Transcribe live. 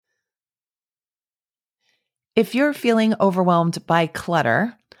If you're feeling overwhelmed by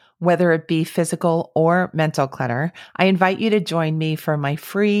clutter, whether it be physical or mental clutter, I invite you to join me for my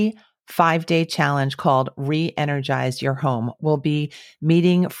free 5-day challenge called Re-Energize Your Home. We'll be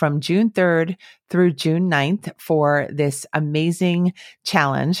meeting from June 3rd through June 9th for this amazing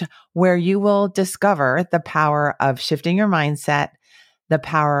challenge where you will discover the power of shifting your mindset, the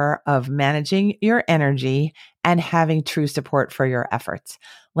power of managing your energy, and having true support for your efforts.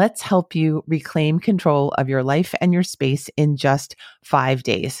 Let's help you reclaim control of your life and your space in just 5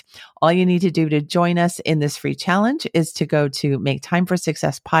 days. All you need to do to join us in this free challenge is to go to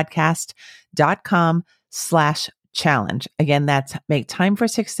maketimeforsuccesspodcast.com/challenge. Again, that's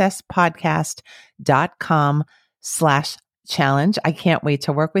maketimeforsuccesspodcast.com/challenge. I can't wait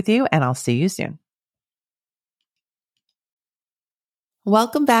to work with you, and I'll see you soon.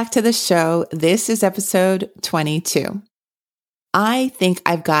 Welcome back to the show. This is episode 22. I think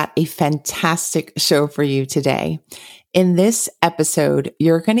I've got a fantastic show for you today. In this episode,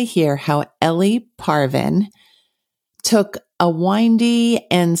 you're going to hear how Ellie Parvin took a windy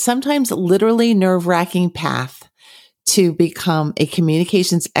and sometimes literally nerve-wracking path to become a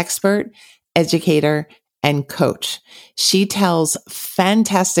communications expert, educator, and coach. She tells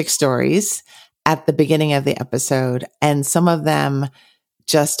fantastic stories at the beginning of the episode, and some of them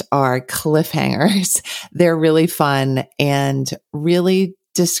just are cliffhangers. They're really fun and really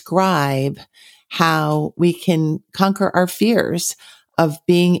describe how we can conquer our fears of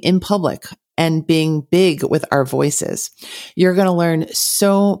being in public and being big with our voices. You're going to learn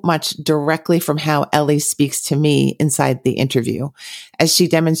so much directly from how Ellie speaks to me inside the interview, as she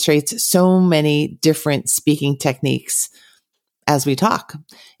demonstrates so many different speaking techniques as we talk,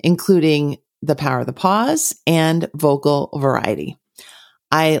 including the power of the pause and vocal variety.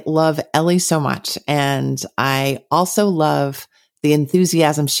 I love Ellie so much, and I also love the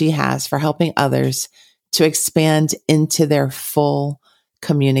enthusiasm she has for helping others to expand into their full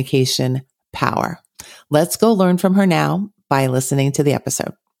communication power. Let's go learn from her now by listening to the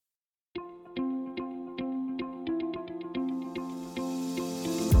episode.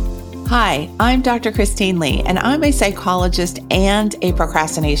 Hi, I'm Dr. Christine Lee, and I'm a psychologist and a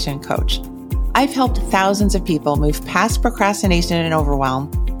procrastination coach. I've helped thousands of people move past procrastination and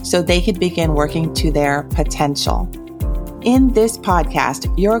overwhelm so they could begin working to their potential. In this podcast,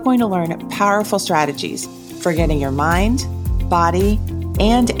 you're going to learn powerful strategies for getting your mind, body,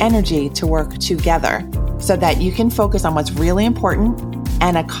 and energy to work together so that you can focus on what's really important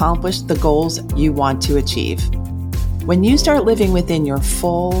and accomplish the goals you want to achieve. When you start living within your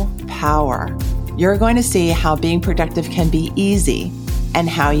full power, you're going to see how being productive can be easy and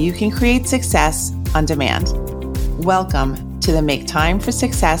how you can create success on demand. Welcome to the Make Time for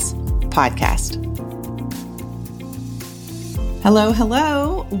Success podcast.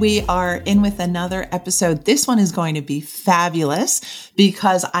 Hello. We are in with another episode. This one is going to be fabulous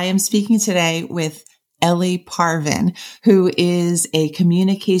because I am speaking today with Ellie Parvin, who is a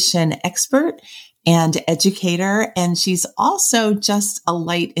communication expert and educator, and she's also just a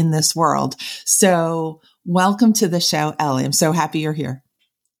light in this world. So welcome to the show, Ellie. I'm so happy you're here.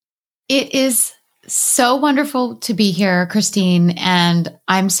 It is so wonderful to be here, Christine, and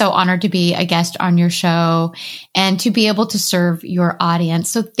I'm so honored to be a guest on your show and to be able to serve your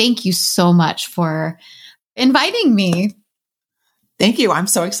audience. So thank you so much for inviting me. Thank you. I'm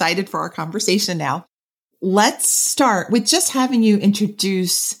so excited for our conversation now. Let's start with just having you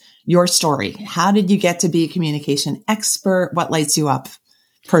introduce your story. How did you get to be a communication expert? What lights you up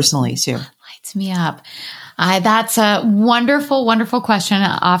personally too? Lights me up. That's a wonderful, wonderful question.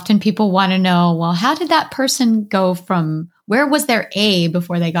 Often people want to know, well, how did that person go from where was their A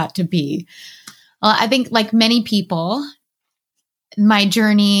before they got to B? Well, I think like many people, my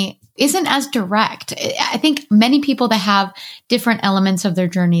journey isn't as direct. I think many people that have different elements of their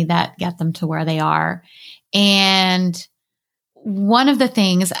journey that get them to where they are. And one of the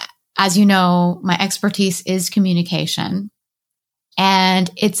things, as you know, my expertise is communication.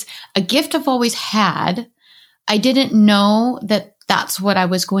 And it's a gift I've always had. I didn't know that that's what I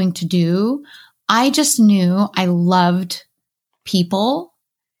was going to do. I just knew I loved people.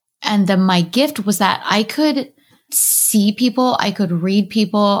 And then my gift was that I could see people, I could read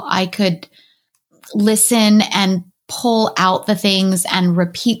people, I could listen and pull out the things and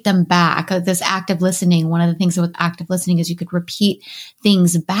repeat them back. This active listening, one of the things with active listening is you could repeat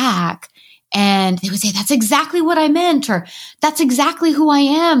things back. And they would say, that's exactly what I meant, or that's exactly who I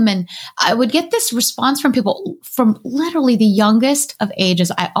am. And I would get this response from people from literally the youngest of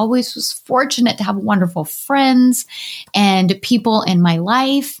ages. I always was fortunate to have wonderful friends and people in my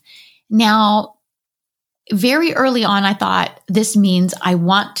life. Now, very early on, I thought this means I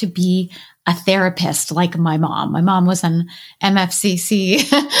want to be a therapist like my mom. My mom was an MFCC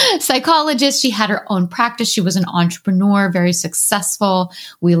psychologist. She had her own practice. She was an entrepreneur, very successful.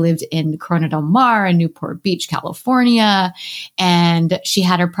 We lived in Corona del Mar in Newport Beach, California. And she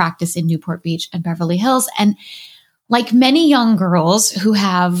had her practice in Newport Beach and Beverly Hills. And like many young girls who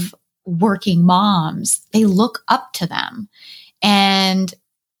have working moms, they look up to them. And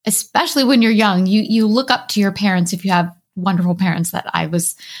especially when you're young, you look up to your parents if you have wonderful parents that I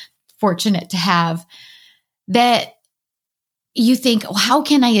was fortunate to have, that you think, well, how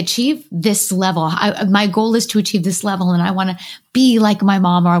can I achieve this level? My goal is to achieve this level and I want to be like my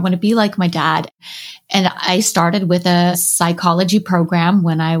mom or I want to be like my dad. And I started with a psychology program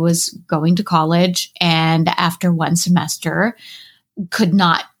when I was going to college, and after one semester could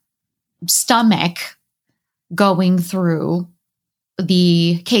not stomach going through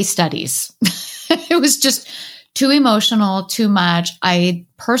the case studies. It was just too emotional, too much. I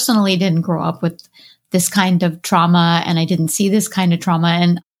personally didn't grow up with this kind of trauma, and I didn't see this kind of trauma.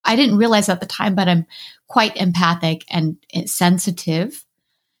 And I didn't realize at the time, but I'm quite empathic and sensitive,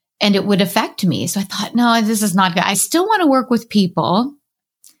 and it would affect me. So I thought, no, this is not good. I still want to work with people.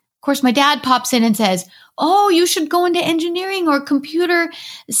 Of course, my dad pops in and says, oh, you should go into engineering or computer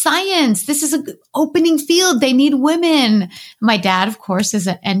science. This is an opening field. They need women. My dad, of course, is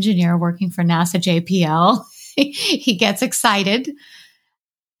an engineer working for NASA JPL. He gets excited.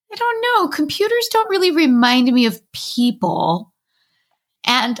 I don't know. Computers don't really remind me of people.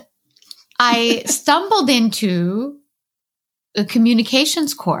 And I stumbled into a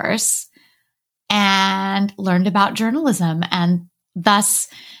communications course and learned about journalism, and thus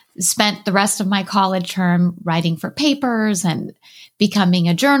spent the rest of my college term writing for papers and becoming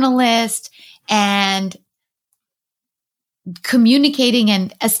a journalist and communicating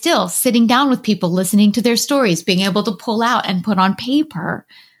and still sitting down with people, listening to their stories, being able to pull out and put on paper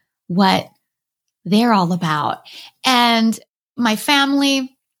what they're all about. And my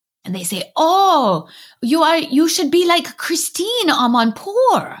family, and they say, oh, you should be like Christine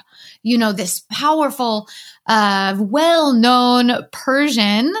Amanpour, this powerful, well-known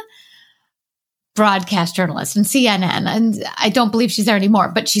Persian broadcast journalist and CNN. And I don't believe she's there anymore,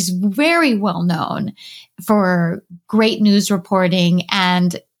 but she's very well known for great news reporting.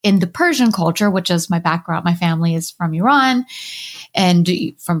 And in the Persian culture, which is my background, my family is from Iran and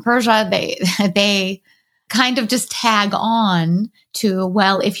from Persia, they kind of just tag on to,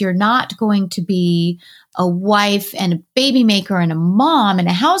 well, if you're not going to be a wife and a baby maker and a mom and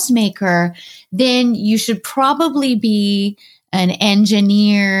a housemaker, then you should probably be an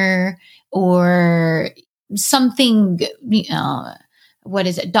engineer or something, what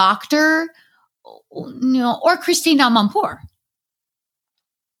is it, doctor, or Christine Amanpour.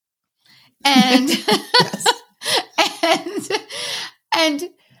 And,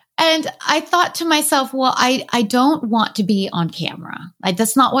 and I thought to myself, well, I don't want to be on camera. Like,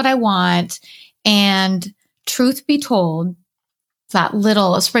 that's not what I want. And truth be told,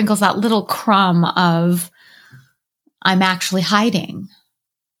 sprinkles that little crumb of, I'm actually hiding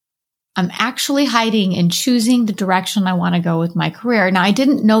and choosing the direction I want to go with my career. Now, I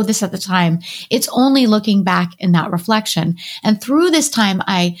didn't know this at the time. It's only looking back in that reflection. And through this time,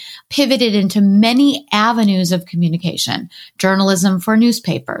 I pivoted into many avenues of communication: journalism for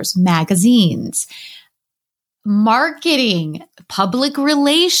newspapers, magazines, marketing, public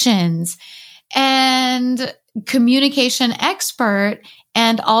relations, and communication expert,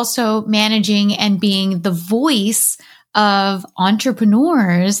 and also managing and being the voice of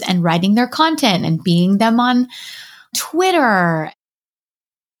entrepreneurs and writing their content and being them on Twitter.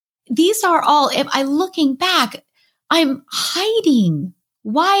 These are all, if I looking back, I'm hiding.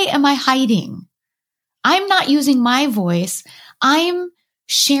 Why am I hiding? I'm not using my voice. I'm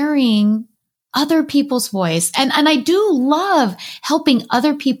sharing other people's voice. And I do love helping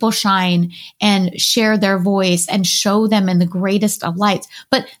other people shine and share their voice and show them in the greatest of lights.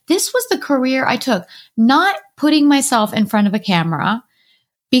 But this was the career I took, not putting myself in front of a camera,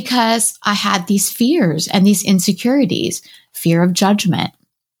 because I had these fears and these insecurities: fear of judgment,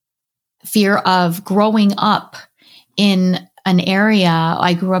 fear of growing up in an area.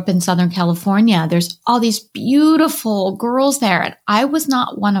 I grew up in Southern California. There's all these beautiful girls there, and I was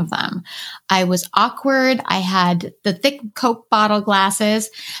not one of them. I was awkward. I had the thick Coke bottle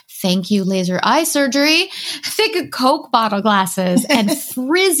glasses. Thank you, laser eye surgery. Thick Coke bottle glasses and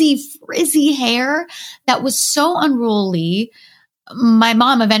frizzy hair that was so unruly. My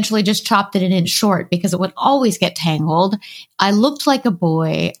mom eventually just chopped it an inch short because it would always get tangled. I looked like a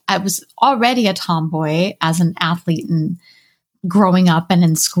boy. I was already a tomboy as an athlete and growing up and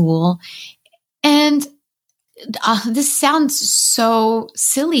in school. And this sounds so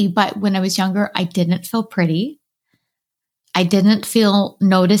silly, but when I was younger, I didn't feel pretty. I didn't feel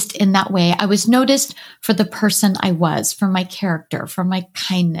noticed in that way. I was noticed for the person I was, for my character, for my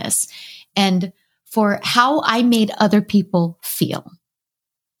kindness, and for how I made other people feel.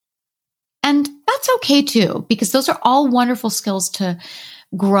 And that's okay too, because those are all wonderful skills to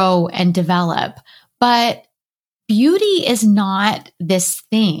grow and develop. But beauty is not this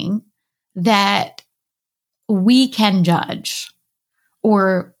thing that we can judge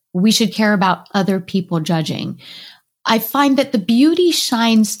or we should care about other people judging. I find that the beauty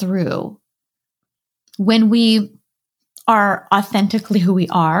shines through when we are authentically who we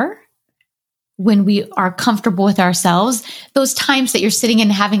are, when we are comfortable with ourselves, those times that you're sitting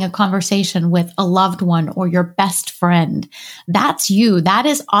and having a conversation with a loved one or your best friend, that's you. That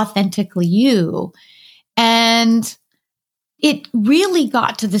is authentically you. And it really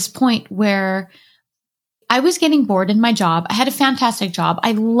got to this point where I was getting bored in my job. I had a fantastic job.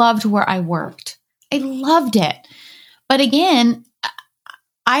 I loved where I worked. I loved it. But again,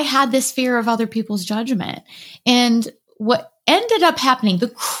 I had this fear of other people's judgment. And what ended up happening, the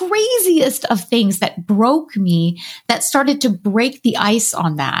craziest of things that broke me, that started to break the ice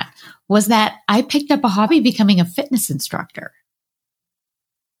on that, was that I picked up a hobby becoming a fitness instructor.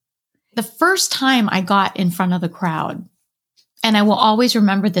 The first time I got in front of the crowd, and I will always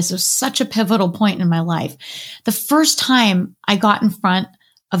remember this, it was such a pivotal point in my life. The first time I got in front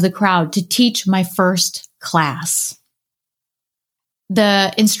of the crowd to teach my first class,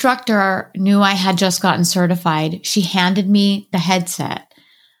 the instructor knew I had just gotten certified. She handed me the headset.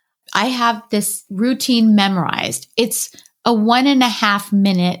 I have this routine memorized. It's a 1.5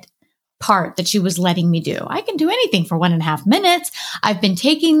 minute part that she was letting me do. I can do anything for 1.5 minutes. I've been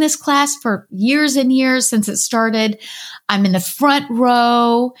taking this class for years and years since it started. I'm in the front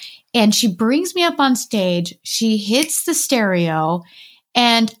row and she brings me up on stage. She hits the stereo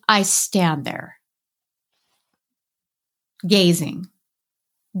and I stand there gazing.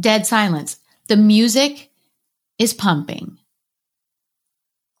 Dead silence. The music is pumping.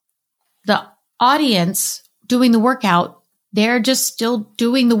 The audience doing the workout, they're just still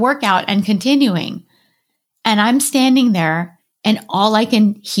doing the workout and continuing. And I'm standing there and all I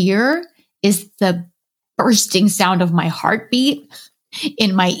can hear is the bursting sound of my heartbeat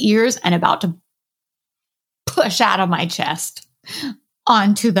in my ears and about to push out of my chest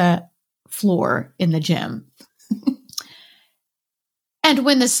onto the floor in the gym. And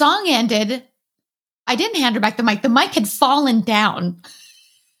when the song ended, I didn't hand her back the mic. The mic had fallen down.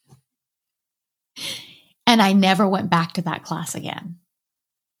 And I never went back to that class again.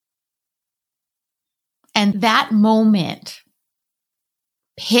 And that moment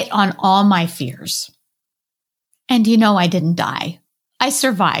hit on all my fears. And I didn't die. I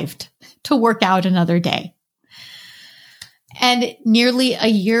survived to work out another day. And nearly a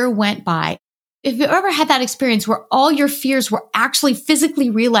year went by. If you ever had that experience where all your fears were actually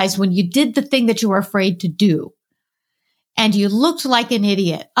physically realized when you did the thing that you were afraid to do, and you looked like an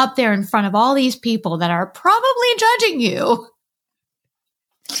idiot up there in front of all these people that are probably judging you,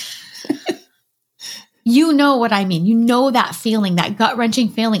 you know what I mean. You know that feeling, that gut-wrenching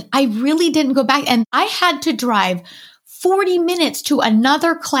feeling. I really didn't go back, and I had to drive 40 minutes to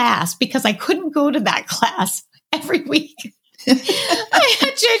another class because I couldn't go to that class every week. I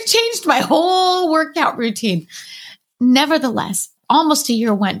had changed my whole workout routine. Nevertheless, almost a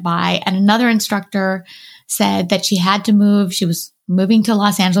year went by and another instructor said that she had to move. She was moving to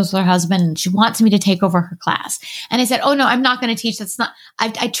Los Angeles with her husband and she wants me to take over her class. And I said, oh no, I'm not going to teach. That's not,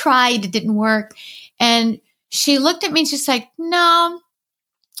 I tried. It didn't work. And she looked at me and she's like, no,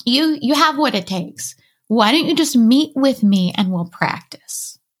 you have what it takes. Why don't you just meet with me and we'll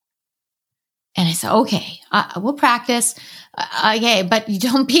practice? And I said, okay, we'll practice. Okay, but you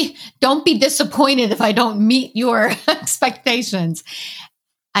don't be disappointed if I don't meet your expectations.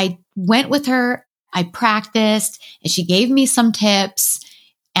 I went with her. I practiced and she gave me some tips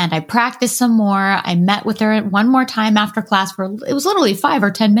and I practiced some more. I met with her one more time after class it was literally 5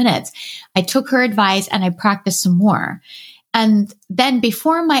 or 10 minutes. I took her advice and I practiced some more. And then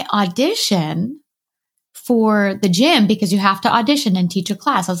before my audition for the gym, because you have to audition and teach a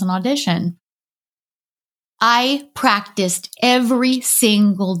class as an audition, I practiced every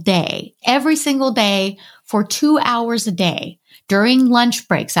single day for 2 hours a day during lunch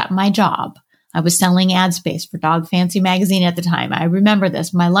breaks at my job. I was selling ad space for Dog Fancy magazine at the time. I remember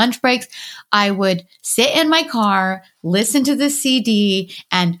this. My lunch breaks, I would sit in my car, listen to the CD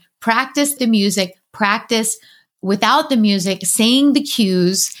and practice the music, practice without the music, saying the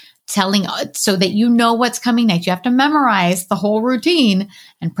cues telling so that you know what's coming next. You have to memorize the whole routine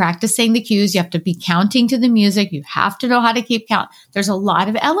and practicing the cues. You have to be counting to the music. You have to know how to keep count. There's a lot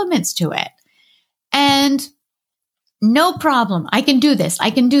of elements to it. And no problem. I can do this. I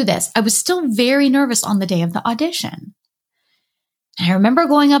can do this. I was still very nervous on the day of the audition. I remember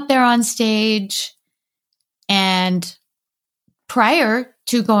going up there on stage, and prior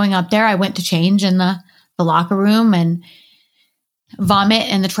to going up there, I went to change in the locker room and vomit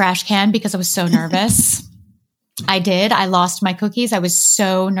in the trash can because I was so nervous. I did. I lost my cookies. I was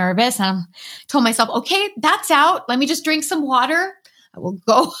so nervous. And I told myself, okay, that's out. Let me just drink some water. I will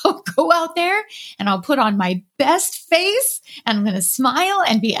go out there and I'll put on my best face and I'm going to smile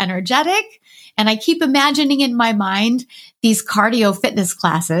and be energetic. And I keep imagining in my mind these cardio fitness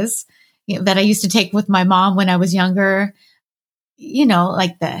classes, that I used to take with my mom when I was younger,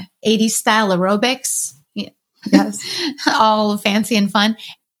 like the 80s style aerobics. Yes. All fancy and fun.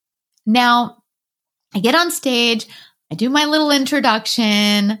 Now I get on stage, I do my little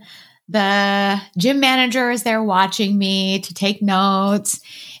introduction. The gym manager is there watching me to take notes.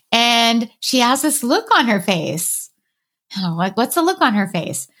 And she has this look on her face. And I'm like, what's the look on her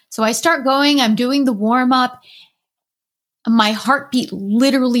face? So I start going, I'm doing the warm up. My heartbeat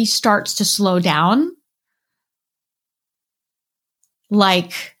literally starts to slow down.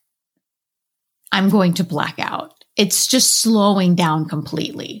 Like I'm going to black out. It's just slowing down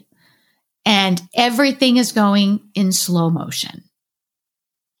completely. And everything is going in slow motion.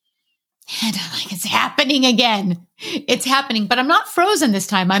 And I'm like, it's happening again. It's happening, but I'm not frozen this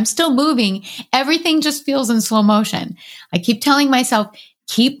time. I'm still moving. Everything just feels in slow motion. I keep telling myself,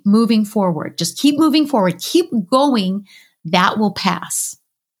 keep moving forward. Just keep moving forward. Keep going. That will pass.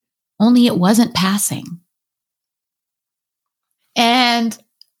 Only it wasn't passing. And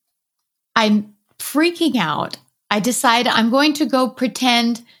I'm freaking out. I decide I'm going to go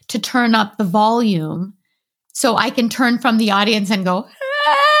pretend to turn up the volume so I can turn from the audience and go,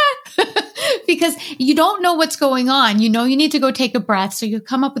 ah! Because you don't know what's going on. You need to go take a breath. So you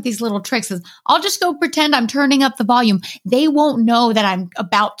come up with these little tricks. I'll just go pretend I'm turning up the volume. They won't know that I'm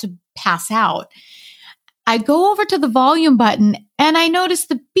about to pass out. I go over to the volume button and I notice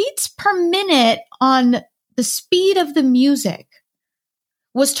the beats per minute on the speed of the music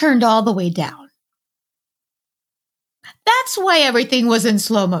was turned all the way down. That's why everything was in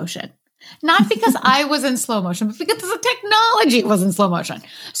slow motion. Not because I was in slow motion, but because the technology was in slow motion.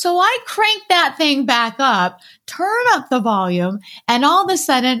 So I cranked that thing back up, turn up the volume, and all of a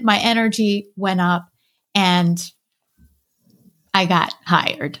sudden my energy went up and I got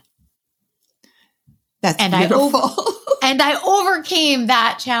hired. That's beautiful. And I overcame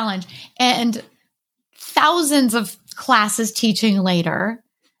that challenge. And thousands of classes teaching later,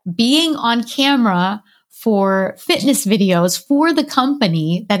 being on camera for fitness videos for the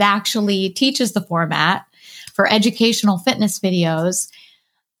company that actually teaches the format for educational fitness videos,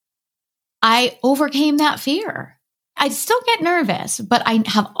 I overcame that fear. I still get nervous, but I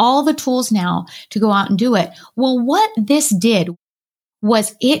have all the tools now to go out and do it. Well, what this did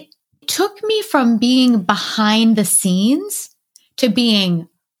was it took me from being behind the scenes to being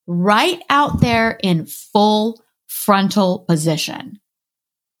right out there in full frontal position,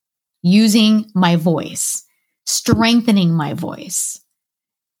 using my voice, strengthening my voice.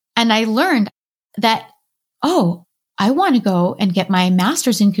 And I learned that, I want to go and get my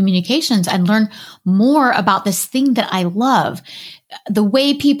master's in communications and learn more about this thing that I love, the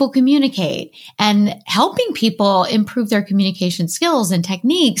way people communicate and helping people improve their communication skills and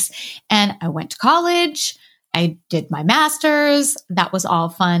techniques. And I went to college. I did my master's. That was all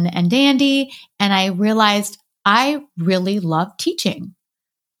fun and dandy. And I realized I really love teaching.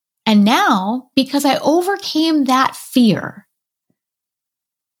 And now, because I overcame that fear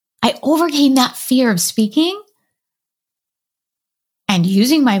of speaking and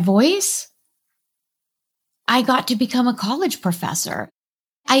using my voice, I got to become a college professor.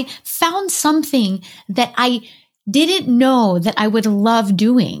 I found something that I didn't know that I would love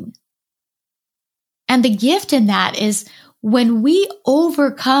doing. And the gift in that is when we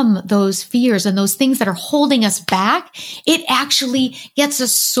overcome those fears and those things that are holding us back, it actually gets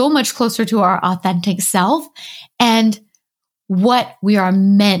us so much closer to our authentic self and what we are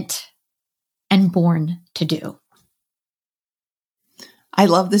meant and born to do. I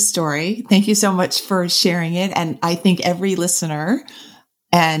love this story. Thank you so much for sharing it. And I think every listener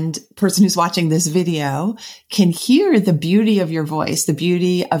and person who's watching this video can hear the beauty of your voice, the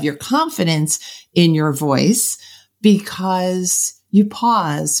beauty of your confidence in your voice, because you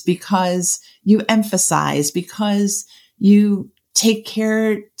pause, because you emphasize, because you take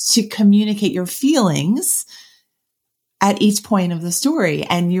care to communicate your feelings at each point of the story.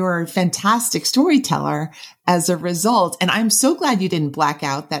 And you're a fantastic storyteller as a result. And I'm so glad you didn't black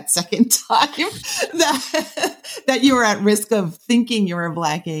out that second time that you were at risk of thinking you were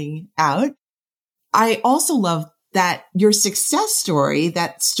blacking out. I also love that your success story,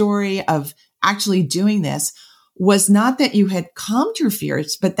 that story of actually doing this, was not that you had calmed your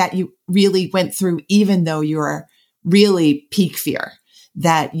fears, but that you really went through, even though you were really peak fear,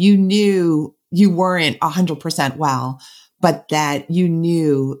 that you knew you weren't 100% well, but that you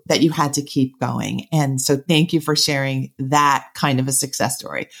knew that you had to keep going. And so thank you for sharing that kind of a success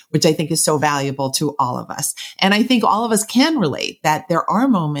story, which I think is so valuable to all of us. And I think all of us can relate that there are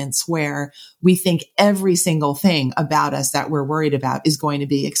moments where we think every single thing about us that we're worried about is going to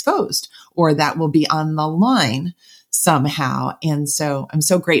be exposed or that will be on the line somehow. And so I'm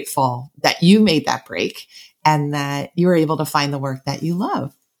so grateful that you made that break and that you were able to find the work that you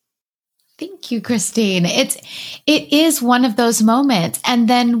love. Thank you, Christine. It is one of those moments. And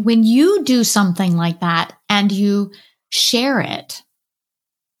then when you do something like that and you share it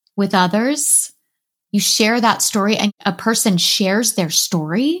with others, you share that story and a person shares their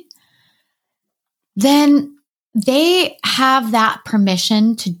story, then they have that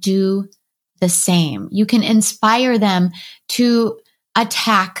permission to do the same. You can inspire them to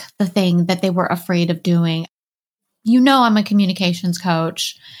attack the thing that they were afraid of doing. You know, I'm a communications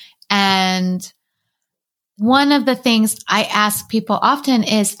coach. And one of the things I ask people often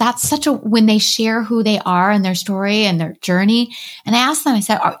is when they share who they are and their story and their journey. And I ask them, I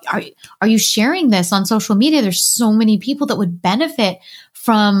said, are you sharing this on social media? There's so many people that would benefit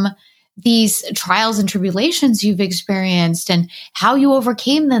from these trials and tribulations you've experienced and how you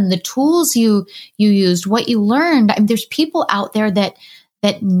overcame them, the tools you used, what you learned. I mean, there's people out there that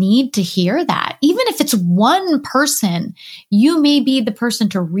need to hear that. Even if it's one person, you may be the person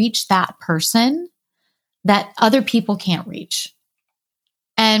to reach that person that other people can't reach.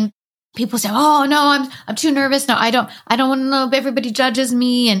 And people say, "Oh no, I'm too nervous. No, I don't want to know if everybody judges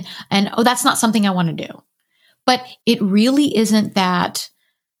me." And oh, that's not something I want to do. But it really isn't that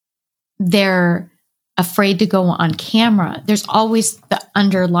they're afraid to go on camera. There's always the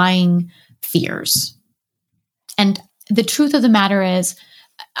underlying fears. And the truth of the matter is,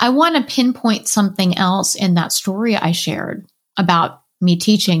 I want to pinpoint something else in that story I shared about me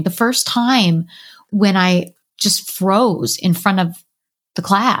teaching. The first time when I just froze in front of the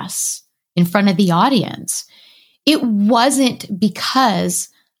class, in front of the audience, it wasn't because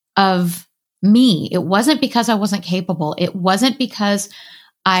of me. It wasn't because I wasn't capable. It wasn't because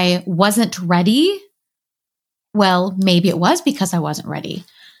I wasn't ready. Well, maybe it was because I wasn't ready.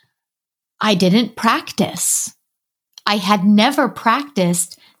 I didn't practice. I had never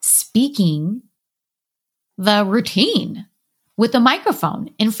practiced speaking the routine with a microphone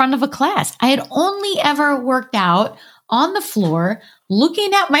in front of a class. I had only ever worked out on the floor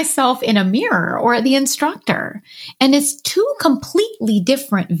looking at myself in a mirror or at the instructor. And it's two completely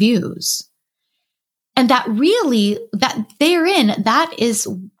different views. And that is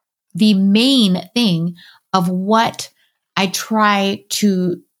the main thing of what I try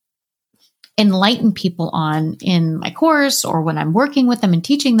to enlighten people on in my course or when I'm working with them and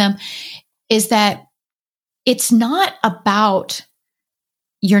teaching them, is that it's not about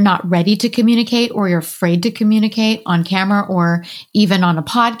you're not ready to communicate or you're afraid to communicate on camera or even on a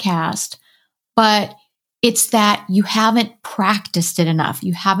podcast, but it's that you haven't practiced it enough.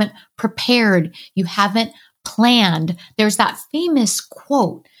 You haven't prepared. You haven't planned. There's that famous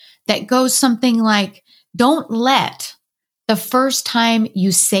quote that goes something like, "Don't let the first time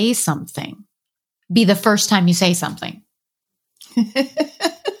you say something be the first time you say something."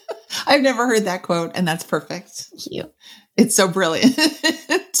 I've never heard that quote, and that's perfect. Thank you. It's so brilliant.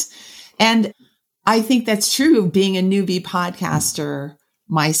 And I think that's true of being a newbie podcaster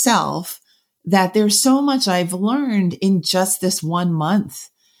myself, that there's so much I've learned in just this 1 month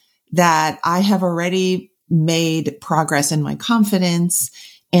that I have already made progress in my confidence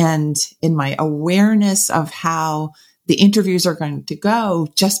and in my awareness of how the interviews are going to go,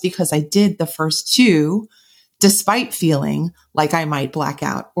 just because I did the first two, despite feeling like I might black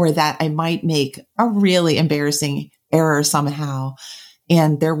out or that I might make a really embarrassing error somehow.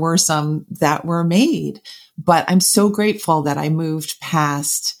 And there were some that were made, but I'm so grateful that I moved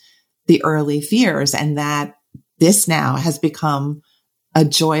past the early fears and that this now has become a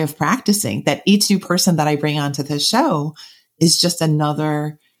joy of practicing, that each new person that I bring onto the show is just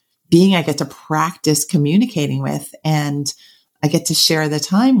another being I get to practice communicating with and I get to share the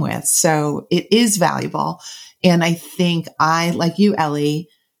time with. So it is valuable. And I think I, like you, Ellie,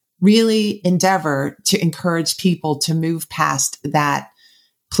 really endeavor to encourage people to move past that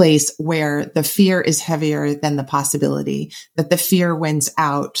place where the fear is heavier than the possibility, that the fear wins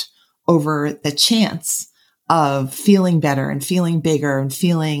out over the chance of feeling better and feeling bigger and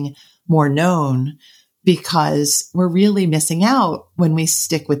feeling more known, because we're really missing out when we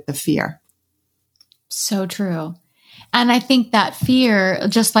stick with the fear. So true. And I think that fear,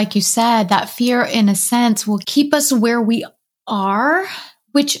 just like you said, that fear in a sense will keep us where we are,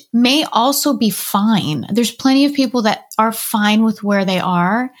 which may also be fine. There's plenty of people that are fine with where they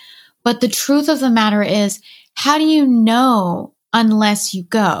are. But the truth of the matter is, how do you know unless you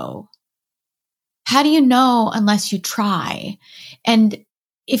go? How do you know unless you try? And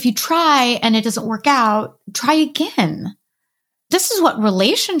if you try and it doesn't work out, try again. This is what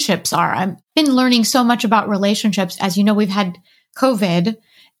relationships are. I've been learning so much about relationships. As you know, we've had COVID,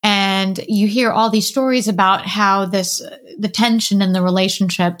 and you hear all these stories about how the tension in the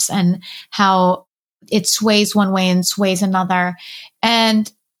relationships and how it sways one way and sways another.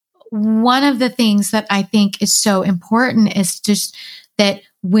 And one of the things that I think is so important is just that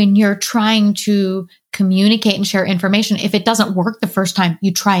when you're trying to communicate and share information, if it doesn't work the first time,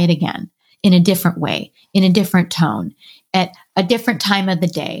 you try it again in a different way, in a different tone, at a different time of the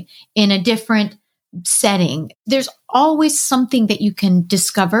day, in a different setting. There's always something that you can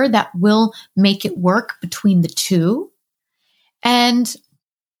discover that will make it work between the two. And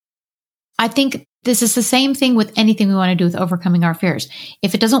I think this is the same thing with anything we want to do with overcoming our fears.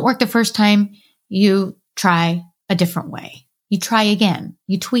 If it doesn't work the first time, you try a different way. You try again,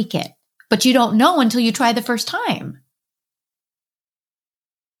 you tweak it, but you don't know until you try the first time.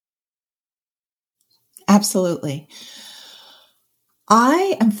 Absolutely.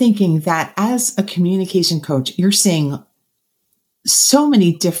 I am thinking that as a communication coach, you're seeing so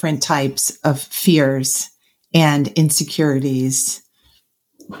many different types of fears and insecurities,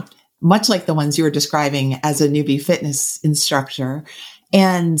 much like the ones you were describing as a newbie fitness instructor.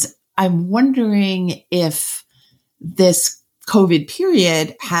 And I'm wondering if this COVID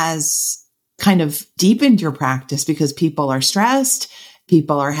period has kind of deepened your practice because people are stressed,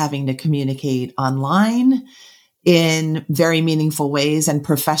 people are having to communicate online in very meaningful ways and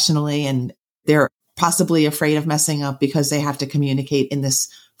professionally, and they're possibly afraid of messing up because they have to communicate in this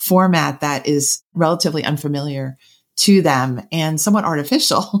format that is relatively unfamiliar to them and somewhat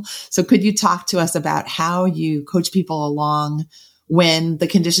artificial. So could you talk to us about how you coach people along when the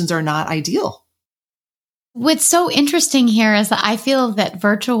conditions are not ideal? What's so interesting here is that I feel that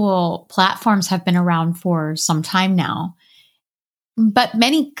virtual platforms have been around for some time now, but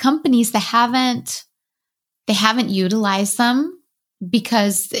many companies, they haven't utilized them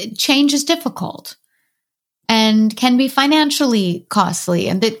because change is difficult and can be financially costly.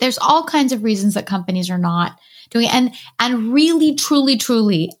 And there's all kinds of reasons that companies are not doing it. And really, truly,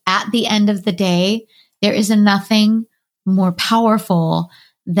 truly, at the end of the day, there is nothing more powerful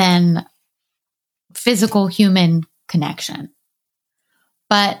than physical human connection.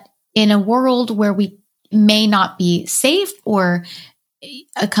 But in a world where we may not be safe, or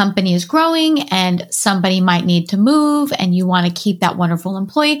a company is growing and somebody might need to move and you want to keep that wonderful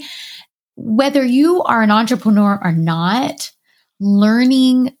employee, whether you are an entrepreneur or not,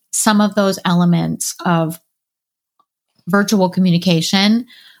 learning some of those elements of virtual communication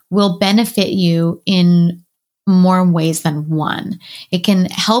will benefit you in more ways than one. It can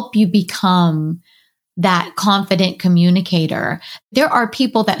help you become that confident communicator. There are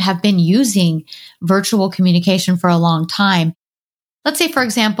people that have been using virtual communication for a long time. Let's say, for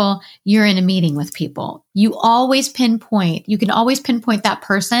example, you're in a meeting with people. You can always pinpoint that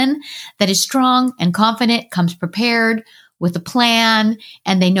person that is strong and confident, comes prepared with a plan,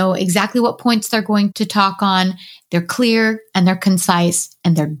 and they know exactly what points they're going to talk on. They're clear and they're concise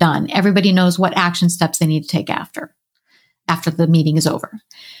and they're done. Everybody knows what action steps they need to take after the meeting is over.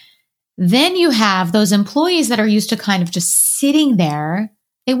 Then you have those employees that are used to kind of just sitting there.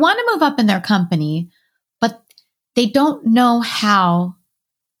 They want to move up in their company, but they don't know how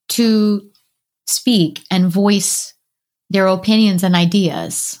to speak and voice their opinions and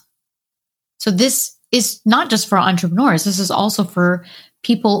ideas. So this is not just for entrepreneurs. This is also for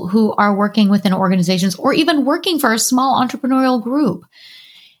people who are working within organizations or even working for a small entrepreneurial group.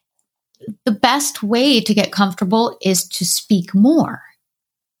 The best way to get comfortable is to speak more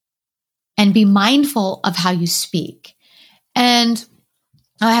and be mindful of how you speak. And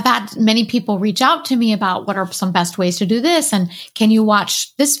I have had many people reach out to me about what are some best ways to do this. And can you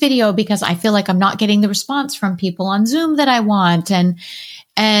watch this video because I feel like I'm not getting the response from people on Zoom that I want.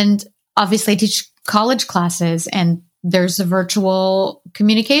 And obviously I teach college classes and there's a virtual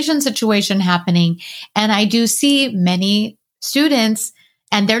communication situation happening. And I do see many students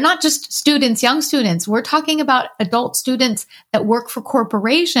And they're not just students, young students. We're talking about adult students that work for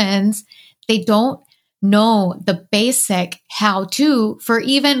corporations. They don't know the basic how-to for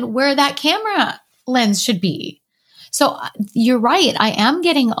even where that camera lens should be. So you're right. I am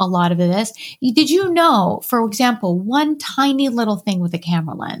getting a lot of this. Did you know, for example, one tiny little thing with a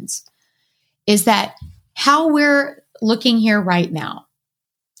camera lens is that how we're looking here right now.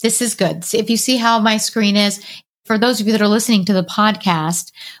 This is good. So if you see how my screen is, for those of you that are listening to the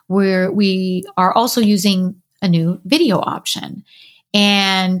podcast, we are also using a new video option.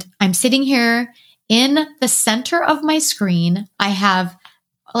 And I'm sitting here in the center of my screen. I have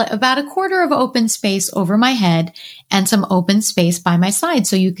about a quarter of open space over my head and some open space by my side.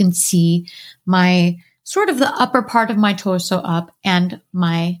 So you can see my sort of the upper part of my torso up and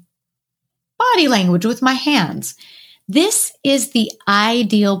my body language with my hands. This is the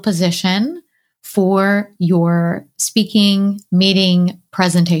ideal position for your speaking, meeting,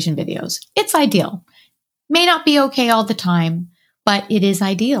 presentation videos. It's ideal. May not be okay all the time, but it is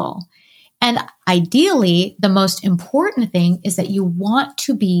ideal. And ideally, the most important thing is that you want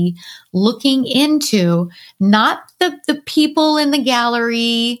to be looking into not the people in the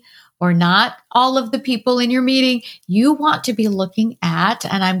gallery or not all of the people in your meeting. You want to be looking at,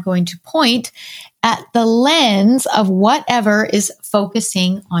 and I'm going to point at the lens of whatever is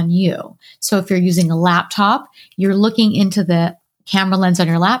focusing on you. So if you're using a laptop, you're looking into the camera lens on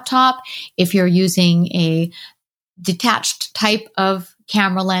your laptop. If you're using a detached type of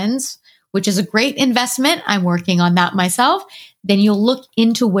camera lens, which is a great investment, I'm working on that myself, then you'll look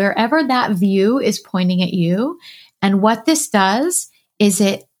into wherever that view is pointing at you. And what this does is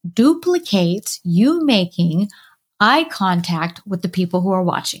it duplicates you making eye contact with the people who are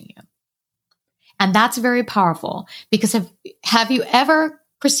watching you. And that's very powerful because have you ever,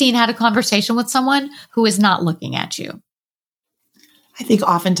 Christine, had a conversation with someone who is not looking at you? I think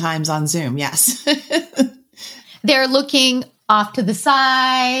oftentimes on Zoom, yes. They're looking off to the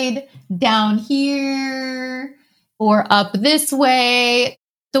side, down here, or up this way.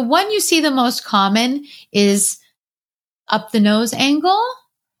 The one you see the most common is up the nose angle.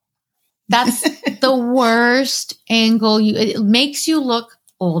 That's the worst angle. It makes you look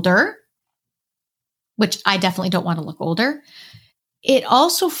older, which I definitely don't want to look older. It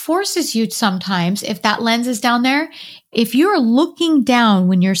also forces you sometimes, if that lens is down there, if you're looking down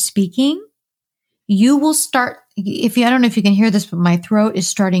when you're speaking, you will start, I don't know if you can hear this, but my throat is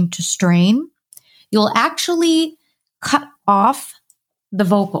starting to strain. You'll actually cut off the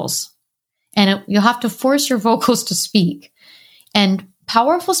vocals and you'll have to force your vocals to speak. And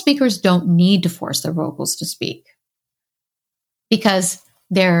powerful speakers don't need to force their vocals to speak because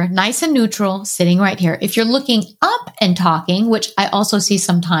they're nice and neutral sitting right here. If you're looking up and talking, which I also see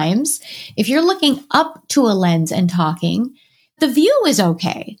sometimes, if you're looking up to a lens and talking, the view is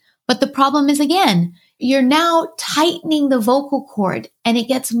okay. But the problem is, again, you're now tightening the vocal cord and it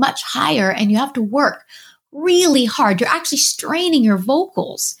gets much higher and you have to work really hard. You're actually straining your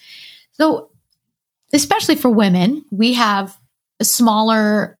vocals. So especially for women, we have a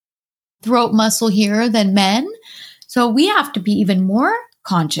smaller throat muscle here than men. So we have to be even more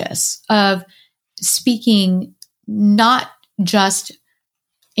conscious of speaking not just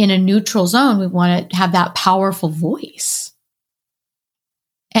in a neutral zone. We want to have that powerful voice.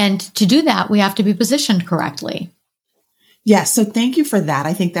 And to do that, we have to be positioned correctly. Yes. So thank you for that.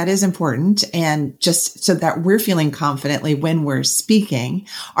 I think that is important. And just so that we're feeling confidently when we're speaking,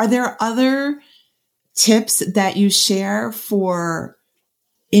 are there other tips that you share for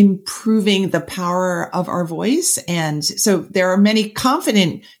improving the power of our voice? And so there are many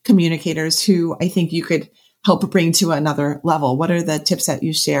confident communicators who I think you could help bring to another level. What are the tips that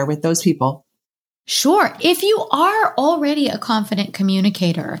you share with those people? Sure. If you are already a confident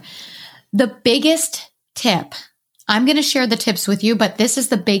communicator, the biggest tip, I'm going to share the tips with you, but this is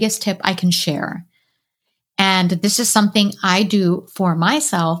the biggest tip I can share. And this is something I do for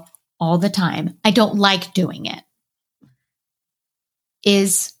myself all the time. I don't like doing it.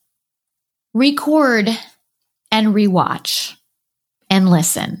 Is record and rewatch and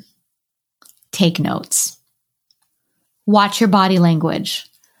listen. Take notes. Watch your body language.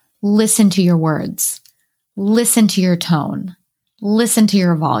 Listen to your words. Listen to your tone. Listen to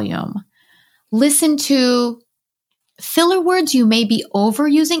your volume. Listen to filler words you may be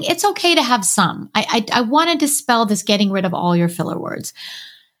overusing. It's okay to have some. I want to dispel this getting rid of all your filler words.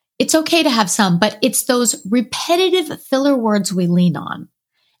 It's okay to have some, but it's those repetitive filler words we lean on.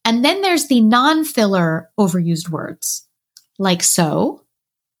 And then there's the non-filler overused words, like so.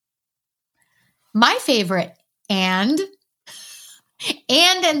 My favorite, and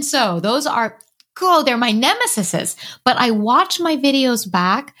so. Those are they're my nemesis. But I watch my videos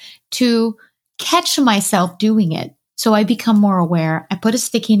back to catch myself doing it. So I become more aware. I put a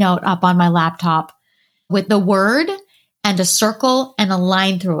sticky note up on my laptop with the word and a circle and a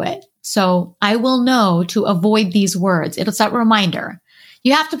line through it. So I will know to avoid these words. It's that reminder.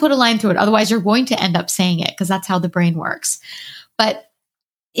 You have to put a line through it. Otherwise, you're going to end up saying it because that's how the brain works. But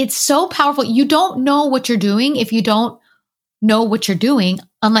it's so powerful. You don't know what you're doing if you don't know what you're doing,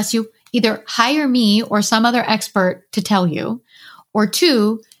 unless you either hire me or some other expert to tell you, or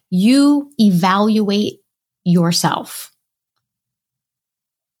two, you evaluate yourself.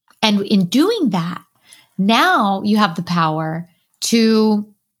 And in doing that, now you have the power to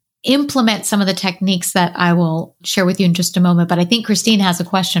implement some of the techniques that I will share with you in just a moment. But I think Christine has a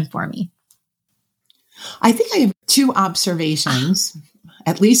question for me. I think I have two observations,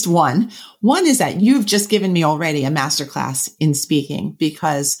 at least one. One is that you've just given me already a masterclass in speaking,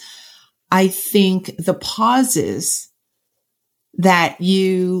 because I think the pauses that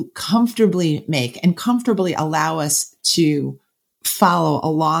you comfortably make and comfortably allow us to follow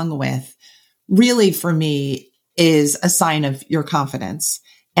along with really, for me, is a sign of your confidence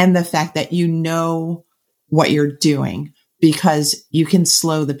and the fact that you know what you're doing, because you can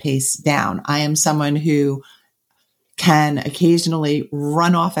slow the pace down. I am someone who can occasionally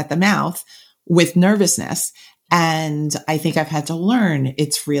run off at the mouth with nervousness. And I think I've had to learn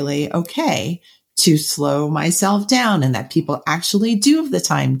it's really okay to slow myself down, and that people actually do have the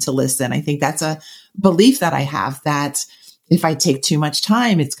time to listen. I think that's a belief that I have, that if I take too much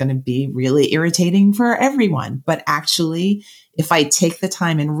time, it's going to be really irritating for everyone. But actually, if I take the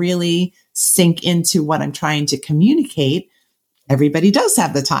time and really sink into what I'm trying to communicate, everybody does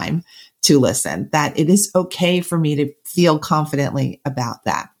have the time to listen, that it is okay for me to feel confidently about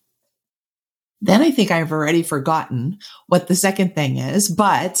that. Then I think I've already forgotten what the second thing is,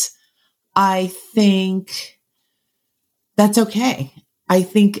 but I think that's okay. I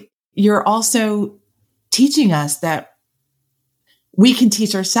think you're also teaching us that we can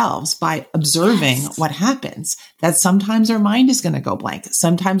teach ourselves by observing what happens, that sometimes our mind is going to go blank.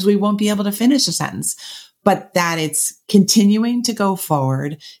 Sometimes we won't be able to finish a sentence, but that it's continuing to go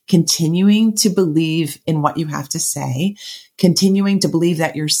forward, continuing to believe in what you have to say, continuing to believe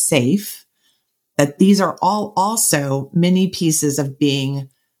that you're safe, that these are all also many pieces of being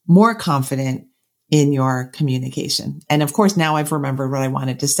more confident in your communication. And of course, now I've remembered what I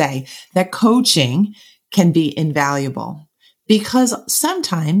wanted to say, that coaching can be invaluable, because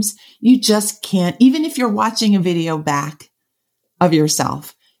sometimes you just can't, even if you're watching a video back of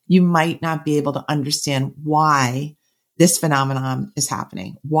yourself, you might not be able to understand why this phenomenon is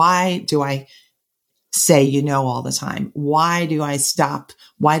happening. Why do I say, all the time? Why do I stop?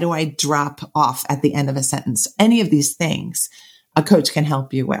 Why do I drop off at the end of a sentence? Any of these things a coach can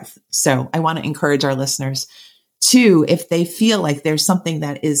help you with. So I want to encourage our listeners to, if they feel like there's something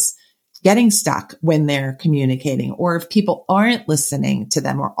that is getting stuck when they're communicating, or if people aren't listening to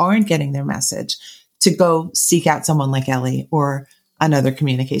them or aren't getting their message, to go seek out someone like Ellie or another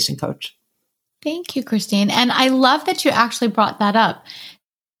communication coach. Thank you, Christine. And I love that you actually brought that up.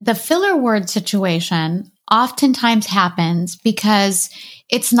 The filler word situation oftentimes happens because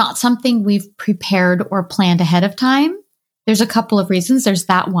it's not something we've prepared or planned ahead of time. There's a couple of reasons. There's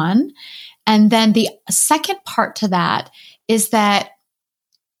that one. And then the second part to that is that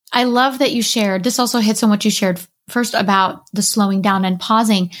I love that you shared, this also hits on what you shared first about the slowing down and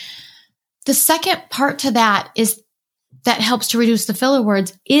pausing. The second part to that is that helps to reduce the filler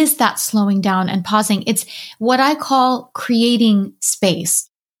words is that slowing down and pausing. It's what I call creating space.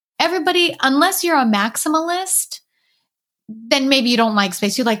 Everybody, unless you're a maximalist, then maybe you don't like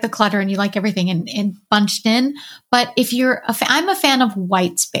space. You like the clutter and you like everything in bunched in. But if you're I'm a fan of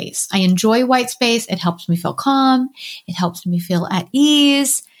white space. I enjoy white space. It helps me feel calm. It helps me feel at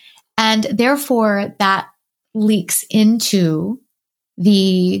ease. And therefore that leaks into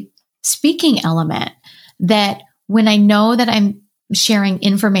the speaking element, that when I know that I'm sharing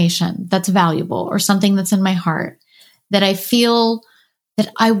information that's valuable or something that's in my heart, that I feel that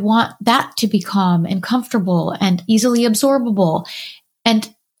I want that to be calm and comfortable and easily absorbable.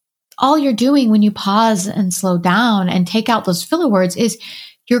 And all you're doing when you pause and slow down and take out those filler words is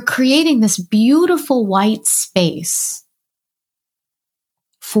you're creating this beautiful white space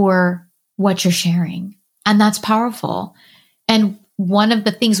for what you're sharing. And that's powerful. And one of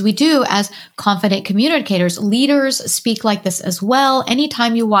the things we do as confident communicators, leaders speak like this as well.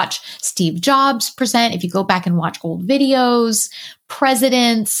 Anytime you watch Steve Jobs present, if you go back and watch old videos,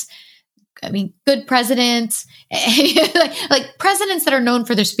 presidents, good presidents, like presidents that are known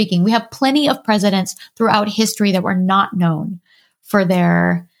for their speaking. We have plenty of presidents throughout history that were not known for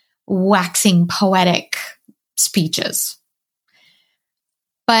their waxing poetic speeches.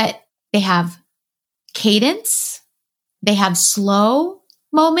 But they have cadence, they have slow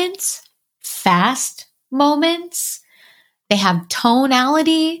moments, fast moments, they have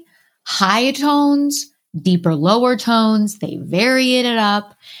tonality, high tones, deeper, lower tones, they vary it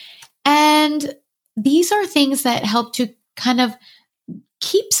up. And these are things that help to kind of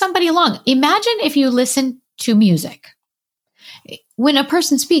keep somebody along. Imagine if you listen to music. When a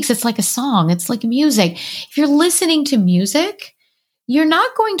person speaks, it's like a song, it's like music. If you're listening to music, you're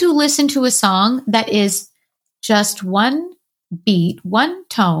not going to listen to a song that is just one beat, one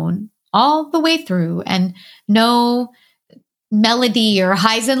tone all the way through and no melody or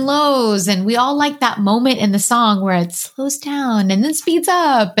highs and lows. And we all like that moment in the song where it slows down and then speeds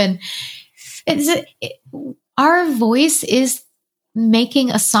up. And our voice is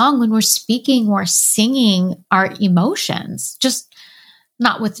making a song when we're speaking or singing our emotions, just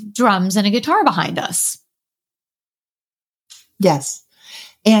not with drums and a guitar behind us. Yes.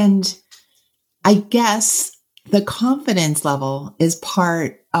 And I guess the confidence level is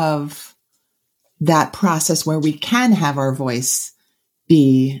part of that process where we can have our voice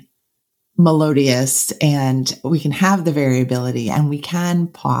be melodious and we can have the variability and we can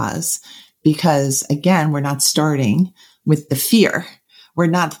pause because, again, we're not starting with the fear. We're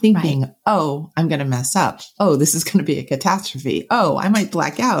not thinking, right, oh, I'm going to mess up. Oh, this is going to be a catastrophe. Oh, I might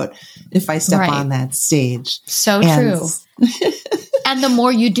black out if I step on that stage. So true. And the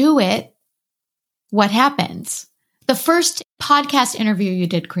more you do it, what happens? The first podcast interview you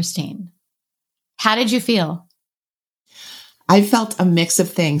did, Christine, how did you feel? I felt a mix of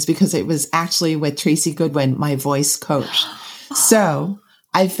things because it was actually with Tracy Goodwin, my voice coach. So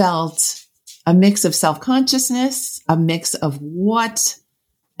I felt a mix of self-consciousness, a mix of what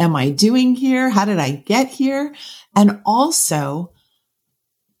am I doing here? How did I get here? And also,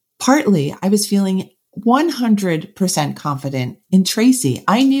 partly, I was feeling 100% confident in Tracy.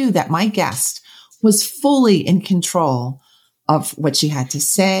 I knew that my guest was fully in control of what she had to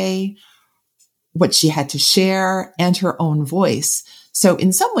say, what she had to share, and her own voice. So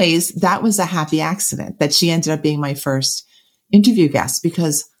in some ways, that was a happy accident that she ended up being my first interview guest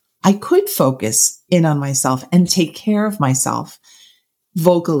because I could focus in on myself and take care of myself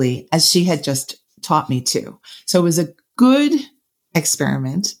vocally as she had just taught me to. So it was a good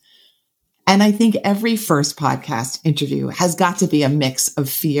experiment. And I think every first podcast interview has got to be a mix of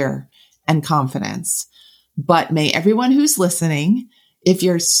fear and confidence. But may everyone who's listening, if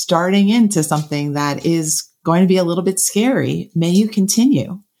you're starting into something that is going to be a little bit scary, may you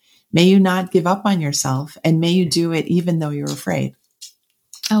continue. May you not give up on yourself and may you do it even though you're afraid.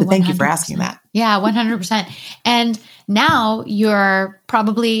 Oh, thank you for asking that. Yeah, 100%. And now you're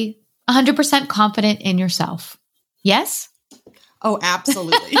probably 100% confident in yourself. Yes? Oh,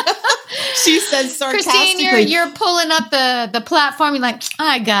 absolutely. She says sarcastically. Christine, you're pulling up the platform. You're like,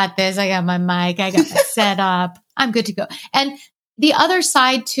 I got this. I got my mic. I got my setup. I'm good to go. And the other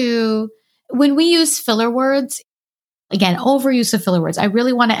side to when we use filler words, again, overuse of filler words. I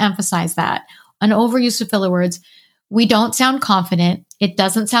really want to emphasize that. An overuse of filler words. We don't sound confident. It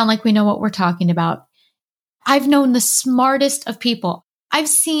doesn't sound like we know what we're talking about. I've known the smartest of people. I've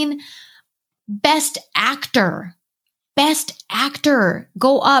seen best actor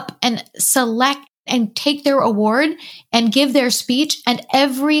go up and select and take their award and give their speech, and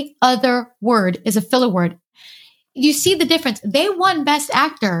every other word is a filler word. You see the difference. They won best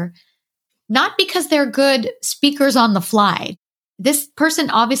actor, not because they're good speakers on the fly. This person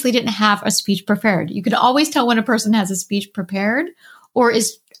obviously didn't have a speech prepared. You could always tell when a person has a speech prepared or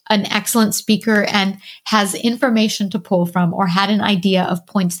is an excellent speaker and has information to pull from or had an idea of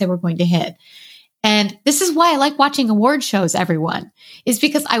points they were going to hit. And this is why I like watching award shows, everyone, is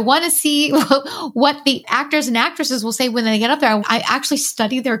because I want to see what the actors and actresses will say when they get up there. I actually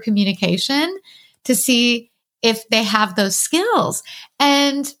study their communication to see if they have those skills.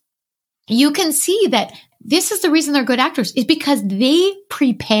 And you can see that this is the reason they're good actors, is because they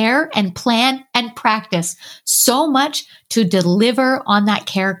prepare and plan and practice so much to deliver on that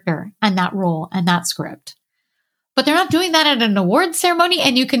character and that role and that script. But they're not doing that at an award ceremony,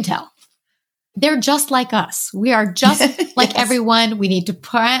 and you can tell. They're just like us. We are just like yes. Everyone. We need to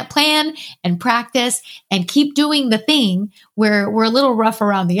plan and practice and keep doing the thing where we're a little rough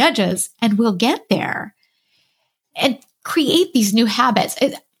around the edges, and we'll get there and create these new habits.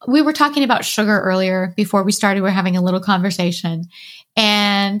 We were talking about sugar earlier before we started. We're having a little conversation.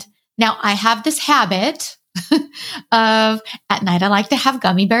 And now I have this habit of at night, I like to have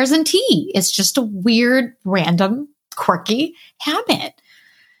gummy bears and tea. It's just a weird, random, quirky habit.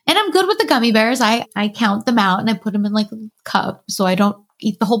 And I'm good with the gummy bears. I count them out and I put them in like a cup so I don't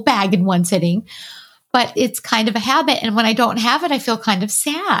eat the whole bag in one sitting, but it's kind of a habit. And when I don't have it, I feel kind of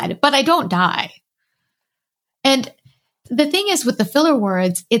sad, but I don't die. And the thing is with the filler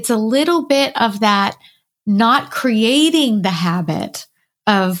words, it's a little bit of that not creating the habit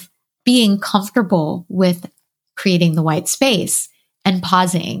of being comfortable with creating the white space and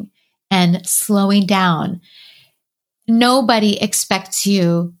pausing and slowing down. Nobody expects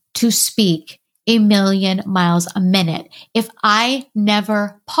you to speak 1,000,000 miles a minute. If I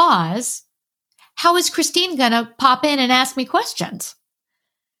never pause, how is Christine going to pop in and ask me questions?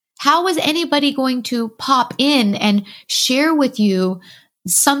 How is anybody going to pop in and share with you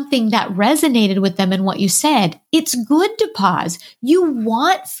something that resonated with them in what you said? It's good to pause. You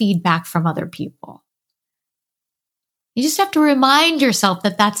want feedback from other people. You just have to remind yourself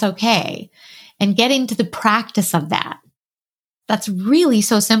that that's okay and get into the practice of that. That's really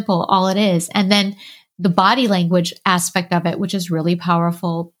so simple, all it is. And then the body language aspect of it, which is really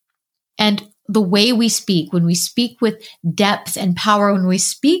powerful. And the way we speak, when we speak with depth and power, when we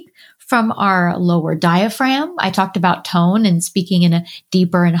speak from our lower diaphragm, I talked about tone and speaking in a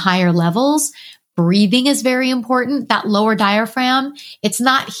deeper and higher levels. Breathing is very important. That lower diaphragm, it's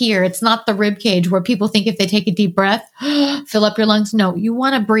not here. It's not the rib cage where people think if they take a deep breath, fill up your lungs. No, you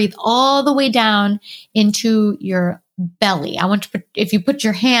want to breathe all the way down into your belly. I want to put, if you put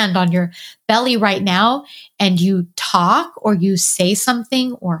your hand on your belly right now and you talk or you say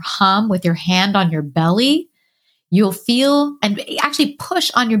something or hum with your hand on your belly, you'll feel, and actually push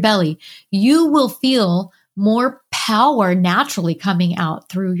on your belly, you will feel more power naturally coming out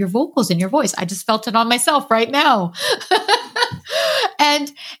through your vocals and your voice. I just felt it on myself right now.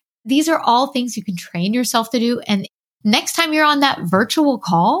 And these are all things you can train yourself to do. And next time you're on that virtual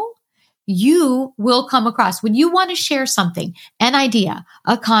call, you will come across when you want to share something, an idea,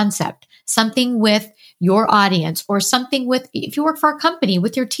 a concept, something with your audience or something with, if you work for a company,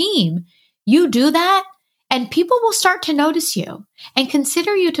 with your team, you do that and people will start to notice you and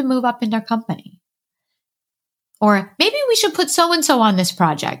consider you to move up in their company. Or maybe we should put so-and-so on this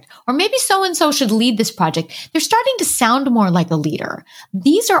project, or maybe so-and-so should lead this project. They're starting to sound more like a leader.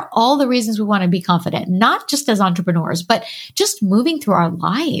 These are all the reasons we want to be confident, not just as entrepreneurs, but just moving through our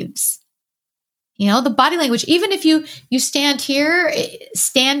lives. You know, the body language, even if you stand here,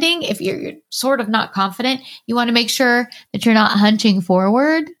 standing, if you're sort of not confident, you want to make sure that you're not hunching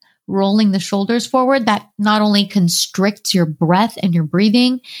forward, rolling the shoulders forward. That not only constricts your breath and your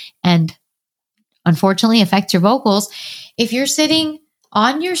breathing and unfortunately affects your vocals. If you're sitting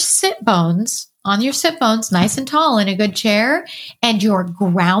on your sit bones, nice and tall in a good chair, and you're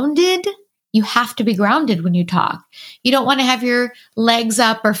grounded, you have to be grounded when you talk. You don't want to have your legs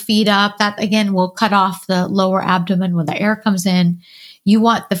up or feet up. That, again, will cut off the lower abdomen when the air comes in. You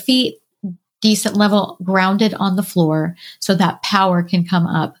want the feet decent level, grounded on the floor so that power can come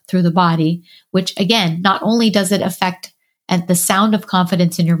up through the body, which, again, not only does it affect the sound of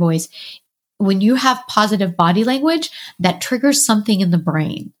confidence in your voice, when you have positive body language, that triggers something in the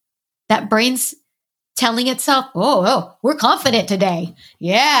brain. That brain's telling itself, oh, we're confident today.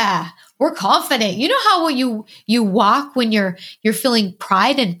 Yeah, we're confident. You know how you walk when you're feeling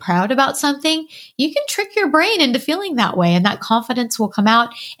pride and proud about something? You can trick your brain into feeling that way, and that confidence will come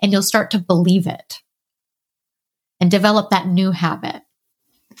out and you'll start to believe it and develop that new habit.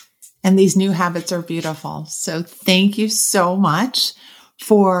 And these new habits are beautiful. So thank you so much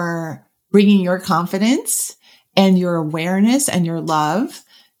for bringing your confidence and your awareness and your love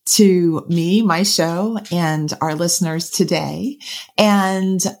to me, my show, and our listeners today.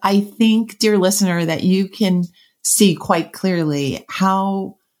 And I think, dear listener, that you can see quite clearly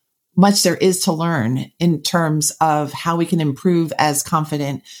how much there is to learn in terms of how we can improve as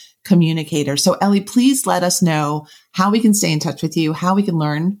confident communicators. So Ellie, please let us know how we can stay in touch with you, how we can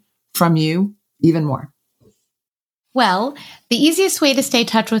learn from you even more. Well, the easiest way to stay in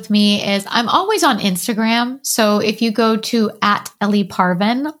touch with me is I'm always on Instagram. So if you go to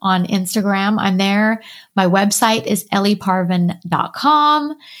 @EllieParvin on Instagram, I'm there. My website is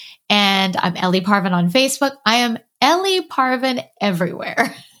ellieparvin.com and I'm Ellie Parvin on Facebook. I am Ellie Parvin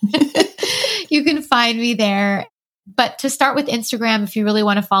everywhere. You can find me there. But to start with Instagram, if you really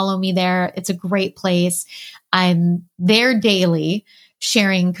want to follow me there, it's a great place. I'm there daily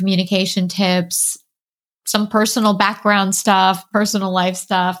sharing communication tips, some personal background stuff, personal life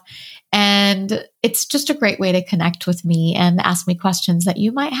stuff. And it's just a great way to connect with me and ask me questions that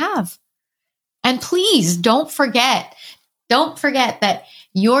you might have. And please don't forget that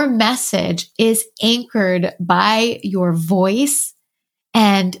your message is anchored by your voice.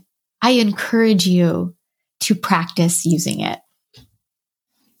 And I encourage you to practice using it.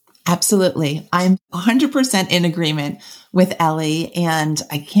 Absolutely. I'm 100% in agreement with Ellie, and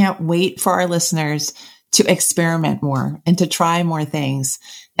I can't wait for our listeners to experiment more and to try more things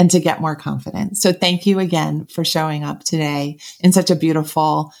and to get more confident. So thank you again for showing up today in such a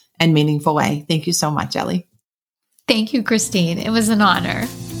beautiful and meaningful way. Thank you so much, Ellie. Thank you, Christine. It was an honor.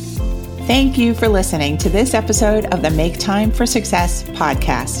 Thank you for listening to this episode of the Make Time for Success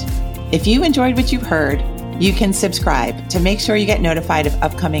podcast. If you enjoyed what you've heard, you can subscribe to make sure you get notified of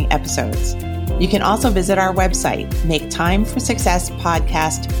upcoming episodes. You can also visit our website,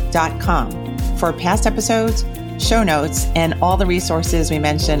 maketimeforsuccesspodcast.com, for past episodes, show notes, and all the resources we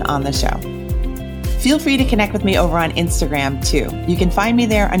mentioned on the show. Feel free to connect with me over on Instagram too. You can find me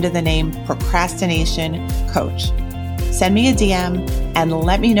there under the name Procrastination Coach. Send me a DM and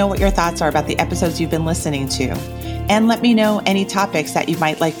let me know what your thoughts are about the episodes you've been listening to. And let me know any topics that you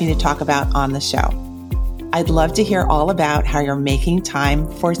might like me to talk about on the show. I'd love to hear all about how you're making time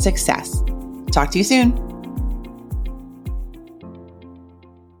for success. Talk to you soon.